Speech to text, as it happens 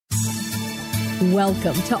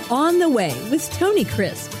Welcome to On the Way with Tony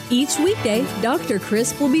Crisp. Each weekday, Dr.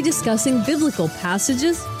 Crisp will be discussing biblical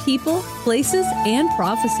passages, people, places, and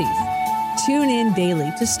prophecies. Tune in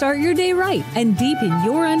daily to start your day right and deepen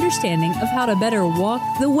your understanding of how to better walk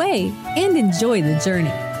the way and enjoy the journey.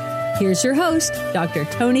 Here's your host, Dr.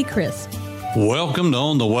 Tony Crisp. Welcome to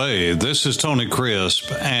On the Way. This is Tony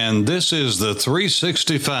Crisp, and this is the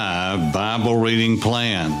 365 Bible Reading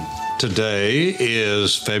Plan. Today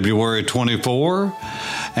is February 24,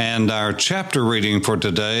 and our chapter reading for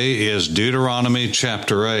today is Deuteronomy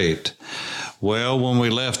chapter 8. Well, when we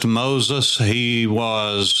left Moses, he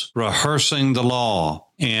was rehearsing the law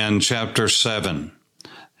in chapter 7.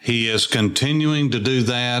 He is continuing to do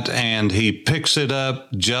that, and he picks it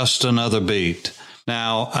up just another beat.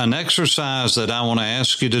 Now, an exercise that I want to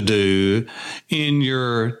ask you to do in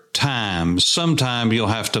your time, sometime you'll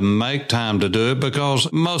have to make time to do it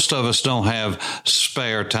because most of us don't have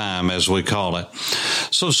spare time, as we call it.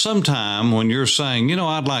 So sometime when you're saying,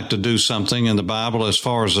 I'd like to do something in the Bible as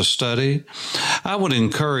far as a study, I would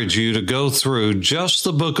encourage you to go through just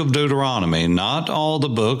the book of Deuteronomy, not all the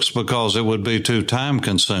books because it would be too time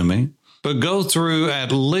consuming. But go through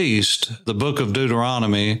at least the book of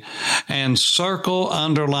Deuteronomy and circle,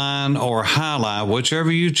 underline, or highlight,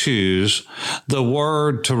 whichever you choose, the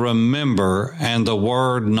word to remember and the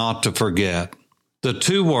word not to forget. The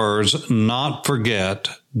two words, not forget,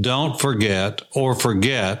 don't forget, or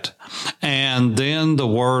forget, and then the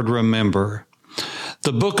word remember.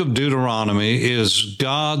 The book of Deuteronomy is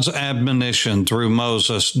God's admonition through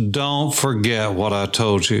Moses. Don't forget what I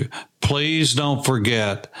told you. Please don't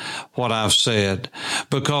forget what I've said,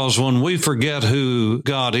 because when we forget who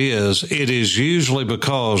God is, it is usually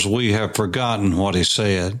because we have forgotten what he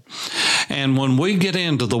said. And when we get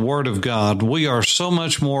into the Word of God, we are so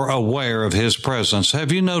much more aware of his presence.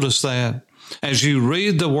 Have you noticed that? As you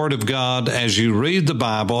read the Word of God, as you read the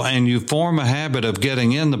Bible, and you form a habit of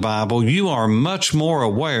getting in the Bible, you are much more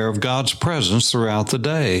aware of God's presence throughout the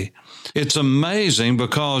day. It's amazing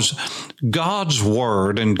because God's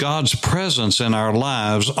Word and God's presence in our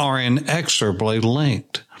lives are inexorably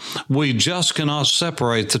linked. We just cannot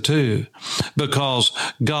separate the two because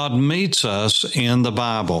God meets us in the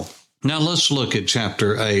Bible. Now let's look at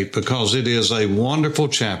chapter 8 because it is a wonderful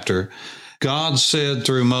chapter. God said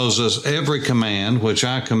through Moses, every command which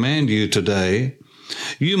I command you today,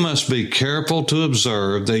 you must be careful to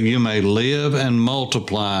observe that you may live and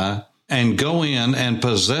multiply and go in and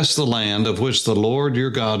possess the land of which the Lord your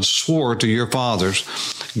God swore to your fathers.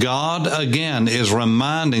 God, again, is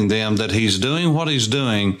reminding them that he's doing what he's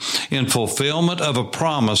doing in fulfillment of a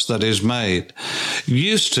promise that is made.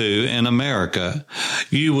 Used to, in America,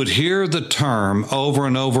 you would hear the term over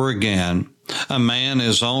and over again, a man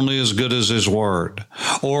is only as good as his word,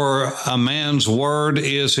 or a man's word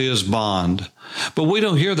is his bond. But we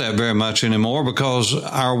don't hear that very much anymore because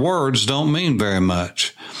our words don't mean very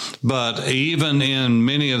much. But even in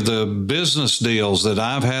many of the business deals that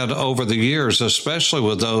I've had over the years, especially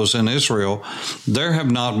with those in Israel, there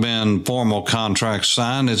have not been formal contracts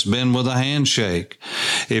signed. It's been with a handshake.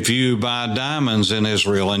 If you buy diamonds in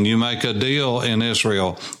Israel and you make a deal in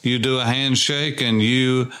Israel, you do a handshake and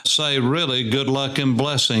you say really good luck and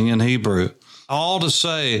blessing in Hebrew. All to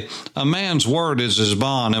say, a man's word is his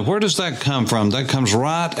bond. And where does that come from? That comes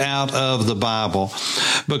right out of the Bible.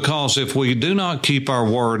 Because if we do not keep our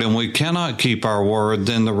word and we cannot keep our word,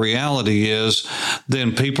 then the reality is,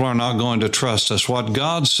 then people are not going to trust us. What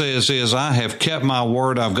God says is, I have kept my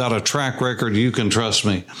word. I've got a track record. You can trust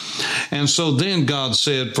me. And so then God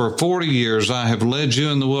said, for 40 years, I have led you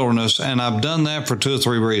in the wilderness, and I've done that for 2 or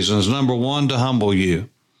 3 reasons. Number one, to humble you.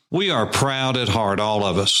 We are proud at heart, all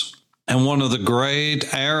of us. And one of the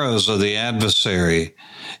great arrows of the adversary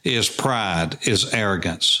is pride, is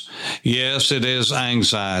arrogance. Yes, it is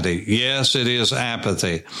anxiety. Yes, it is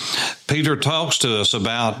apathy. Peter talks to us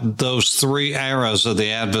about those 3 arrows of the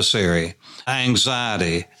adversary,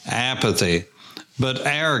 anxiety, apathy. But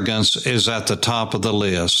arrogance is at the top of the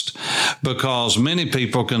list because many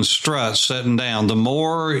people can strut sitting down. The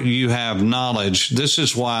more you have knowledge, this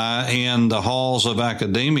is why in the halls of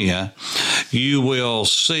academia, you will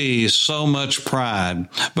see so much pride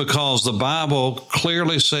because the Bible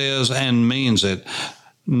clearly says and means it.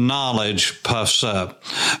 Knowledge puffs up.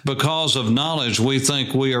 Because of knowledge, we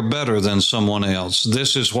think we are better than someone else.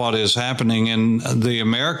 This is what is happening in the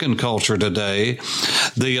American culture today.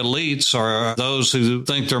 The elites are those who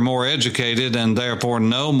think they're more educated and therefore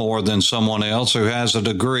know more than someone else who has a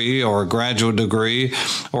degree or a graduate degree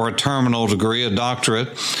or a terminal degree, a doctorate,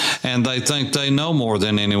 and they think they know more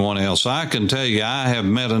than anyone else. I can tell you, I have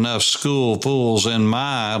met enough school fools in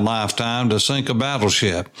my lifetime to sink a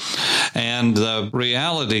battleship. And the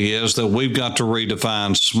reality is that we've got to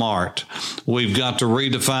redefine smart. We've got to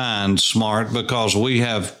redefine smart because we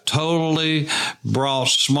have totally brought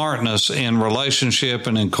smartness in relationship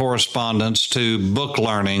and in correspondence to book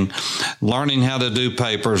learning how to do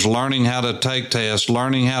papers, learning how to take tests,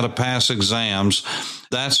 learning how to pass exams.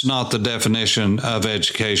 That's not the definition of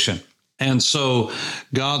education. And so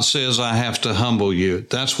God says, I have to humble you.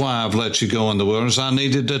 That's why I've let you go in the wilderness. I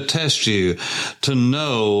needed to test you to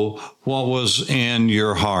know what was in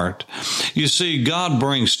your heart. You see, God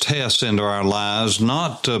brings tests into our lives,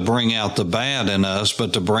 not to bring out the bad in us,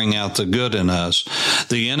 but to bring out the good in us.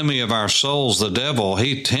 The enemy of our souls, the devil,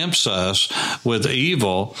 he tempts us with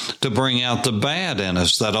evil to bring out the bad in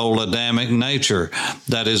us, that old Adamic nature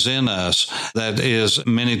that is in us, that is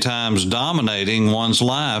many times dominating one's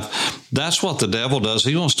life. That's what the devil does.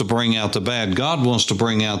 He wants to bring out the bad. God wants to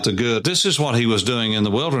bring out the good. This is what he was doing in the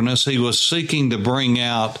wilderness. He was seeking to bring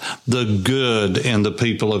out the good in the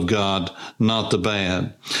people of God, not the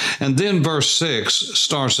bad. And then verse 6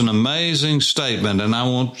 starts an amazing statement, and I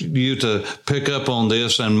want you to pick up on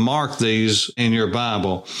this and mark these in your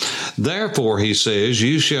Bible. Therefore, he says,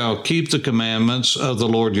 you shall keep the commandments of the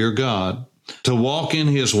Lord your God, to walk in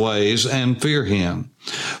his ways and fear him.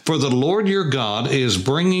 For the Lord your God is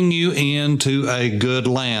bringing you into a good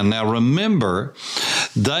land. Now remember,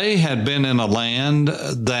 they had been in a land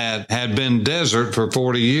that had been desert for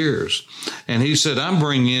 40 years. And he said, I'm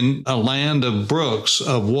bringing a land of brooks,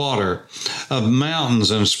 of water, of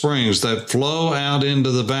mountains and springs that flow out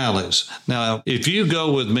into the valleys. Now, if you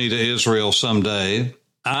go with me to Israel someday,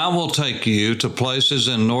 I will take you to places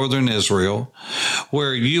in northern Israel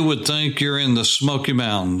where you would think you're in the Smoky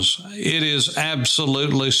Mountains. It is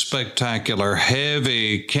absolutely spectacular.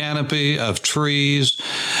 Heavy canopy of trees,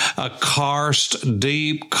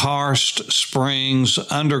 deep karst springs,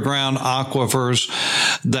 underground aquifers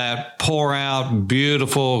that pour out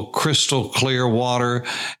beautiful, crystal clear water.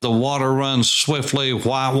 The water runs swiftly,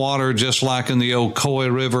 white water, just like in the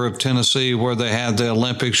Ocoee River of Tennessee where they had the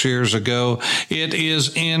Olympics years ago. It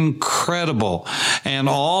is incredible. And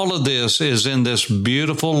all of this is in this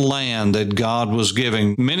beautiful land that God was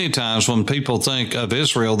giving. Many times when people think of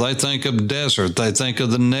Israel, they think of desert. They think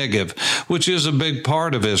of the Negev, which is a big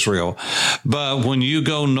part of Israel. But when you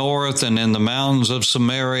go north and in the mountains of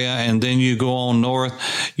Samaria, and then you go on north,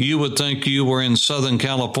 you would think you were in Southern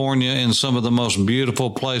California in some of the most beautiful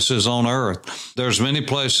places on earth. There's many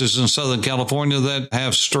places in Southern California that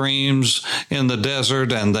have streams in the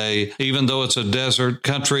desert, and even though it's a desert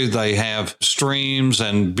country, they have streams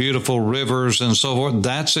and beautiful rivers and so forth.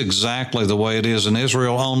 That's exactly the way it is in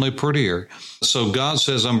Israel, only prettier. So God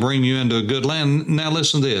says, I'm bringing you into a good land. Now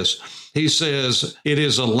listen to this. He says, it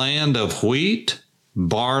is a land of wheat,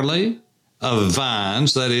 barley, of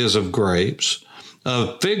vines, that is, of grapes,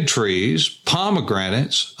 of fig trees,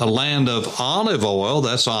 pomegranates, a land of olive oil,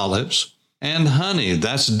 that's olives, and honey,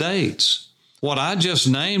 that's dates. What I just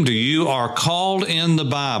named to you are called in the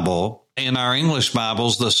Bible, in our English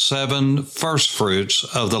Bibles, the 7 first fruits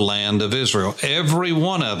of the land of Israel. Every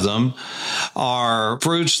one of them are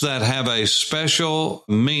fruits that have a special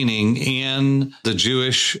meaning in the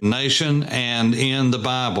Jewish nation and in the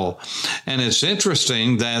Bible. And it's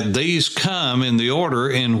interesting that these come in the order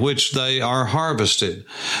in which they are harvested.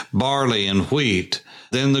 Barley and wheat,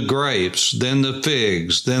 then the grapes, then the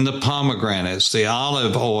figs, then the pomegranates, the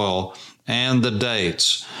olive oil, and the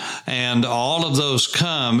dates. And all of those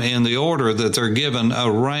come in the order that they're given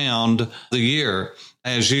around the year.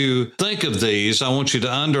 As you think of these, I want you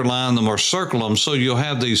to underline them or circle them so you'll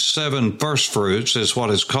have these 7 first fruits is what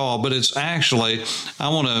it's called. But it's actually, I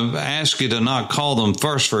want to ask you to not call them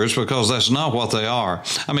first fruits because that's not what they are.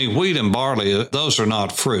 I mean, wheat and barley, those are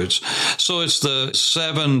not fruits. So it's the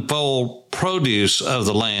 7-fold produce of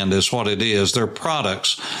the land is what it is. They're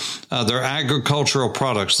products. They're agricultural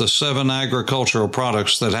products, the 7 agricultural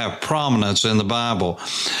products that have prominence in the Bible.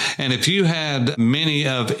 And if you had many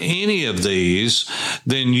of any of these,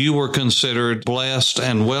 then you were considered blessed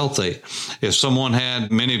and wealthy. If someone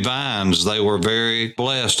had many vines, they were very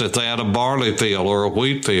blessed. If they had a barley field or a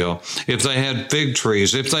wheat field, if they had fig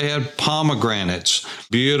trees, if they had pomegranates,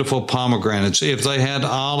 beautiful pomegranates, if they had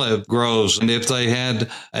olive groves, and if they had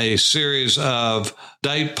a series of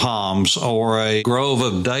date palms or a grove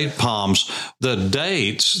of date palms, the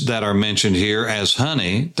dates that are mentioned here as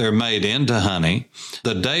honey, they're made into honey.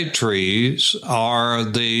 The date trees are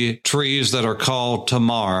the trees that are called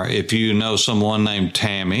Tamar. If you know someone named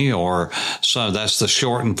Tammy, or so that's the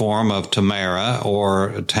shortened form of Tamara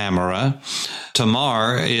or Tamara.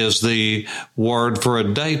 Tamar is the word for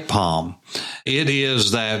a date palm. It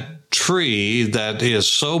is that tree that is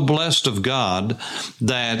so blessed of God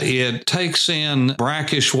that it takes in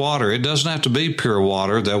brackish water. It doesn't have to be pure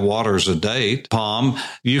water. That water's a date palm.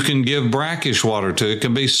 You can give brackish water to it. It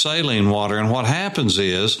can be saline water. And what happens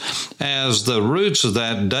is, as the roots of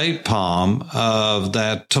that date palm, of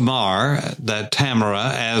that tamara,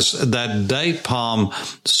 as that date palm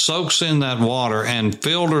soaks in that water and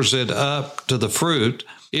filters it up to the fruit,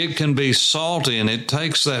 it can be salty, and it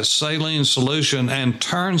takes that saline solution and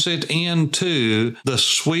turns it into the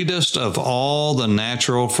sweetest of all the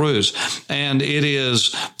natural fruits. And it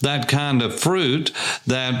is that kind of fruit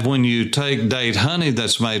that when you take date honey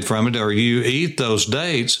that's made from it, or you eat those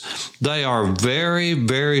dates, they are very,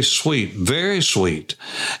 very sweet, very sweet.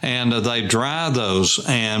 And they dry those,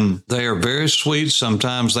 and they are very sweet.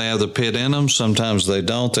 Sometimes they have the pit in them. Sometimes they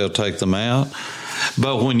don't. They'll take them out.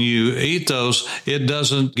 But when you eat those, it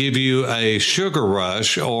doesn't give you a sugar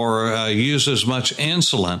rush or use as much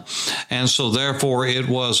insulin. And so therefore, it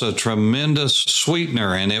was a tremendous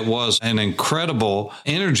sweetener, and it was an incredible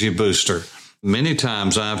energy booster. Many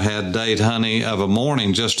times I've had date honey of a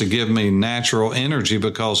morning just to give me natural energy,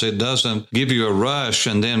 because it doesn't give you a rush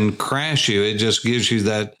and then crash you. It just gives you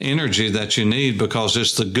that energy that you need, because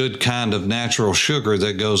it's the good kind of natural sugar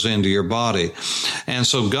that goes into your body. And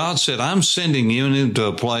so God said, I'm sending you into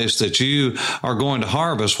a place that you are going to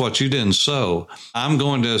harvest what you didn't sow. I'm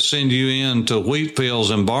going to send you into wheat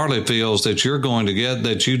fields and barley fields that you're going to get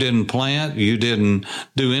that you didn't plant. You didn't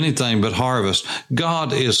do anything but harvest.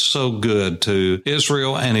 God is so good to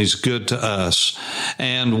Israel, and he's good to us.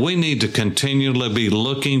 And we need to continually be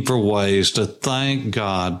looking for ways to thank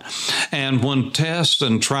God. And when tests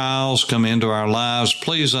and trials come into our lives,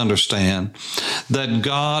 please understand that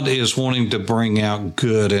God is wanting to bring out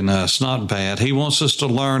good in us, not bad. He wants us to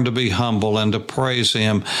learn to be humble and to praise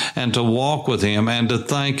him and to walk with him and to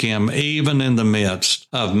thank him, even in the midst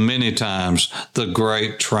of many times the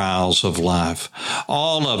great trials of life.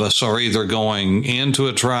 All of us are either going into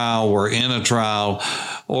a trial, we're in a trial,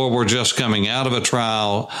 or we're just coming out of a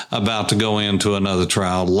trial, about to go into another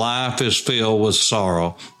trial. Life is filled with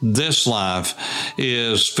sorrow. This life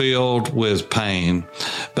is filled with pain.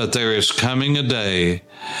 But there is coming a day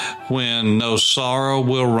when no sorrow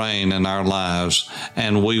will reign in our lives,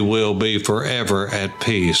 and we will be forever at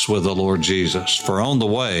peace with the Lord Jesus. For On the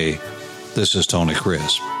Way, this is Tony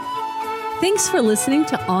Crisp. Thanks for listening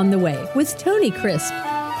to On the Way with Tony Crisp.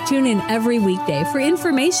 Tune in every weekday for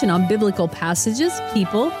information on biblical passages,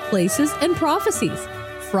 people, places, and prophecies.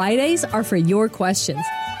 Fridays are for your questions.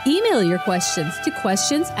 Email your questions to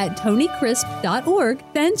questions@tonycrisp.org.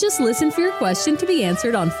 Then just listen for your question to be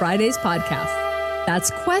answered on Friday's podcast. That's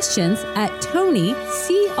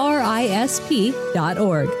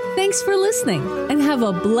questions@tonycrisp.org. Thanks for listening, and have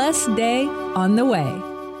a blessed day on the way.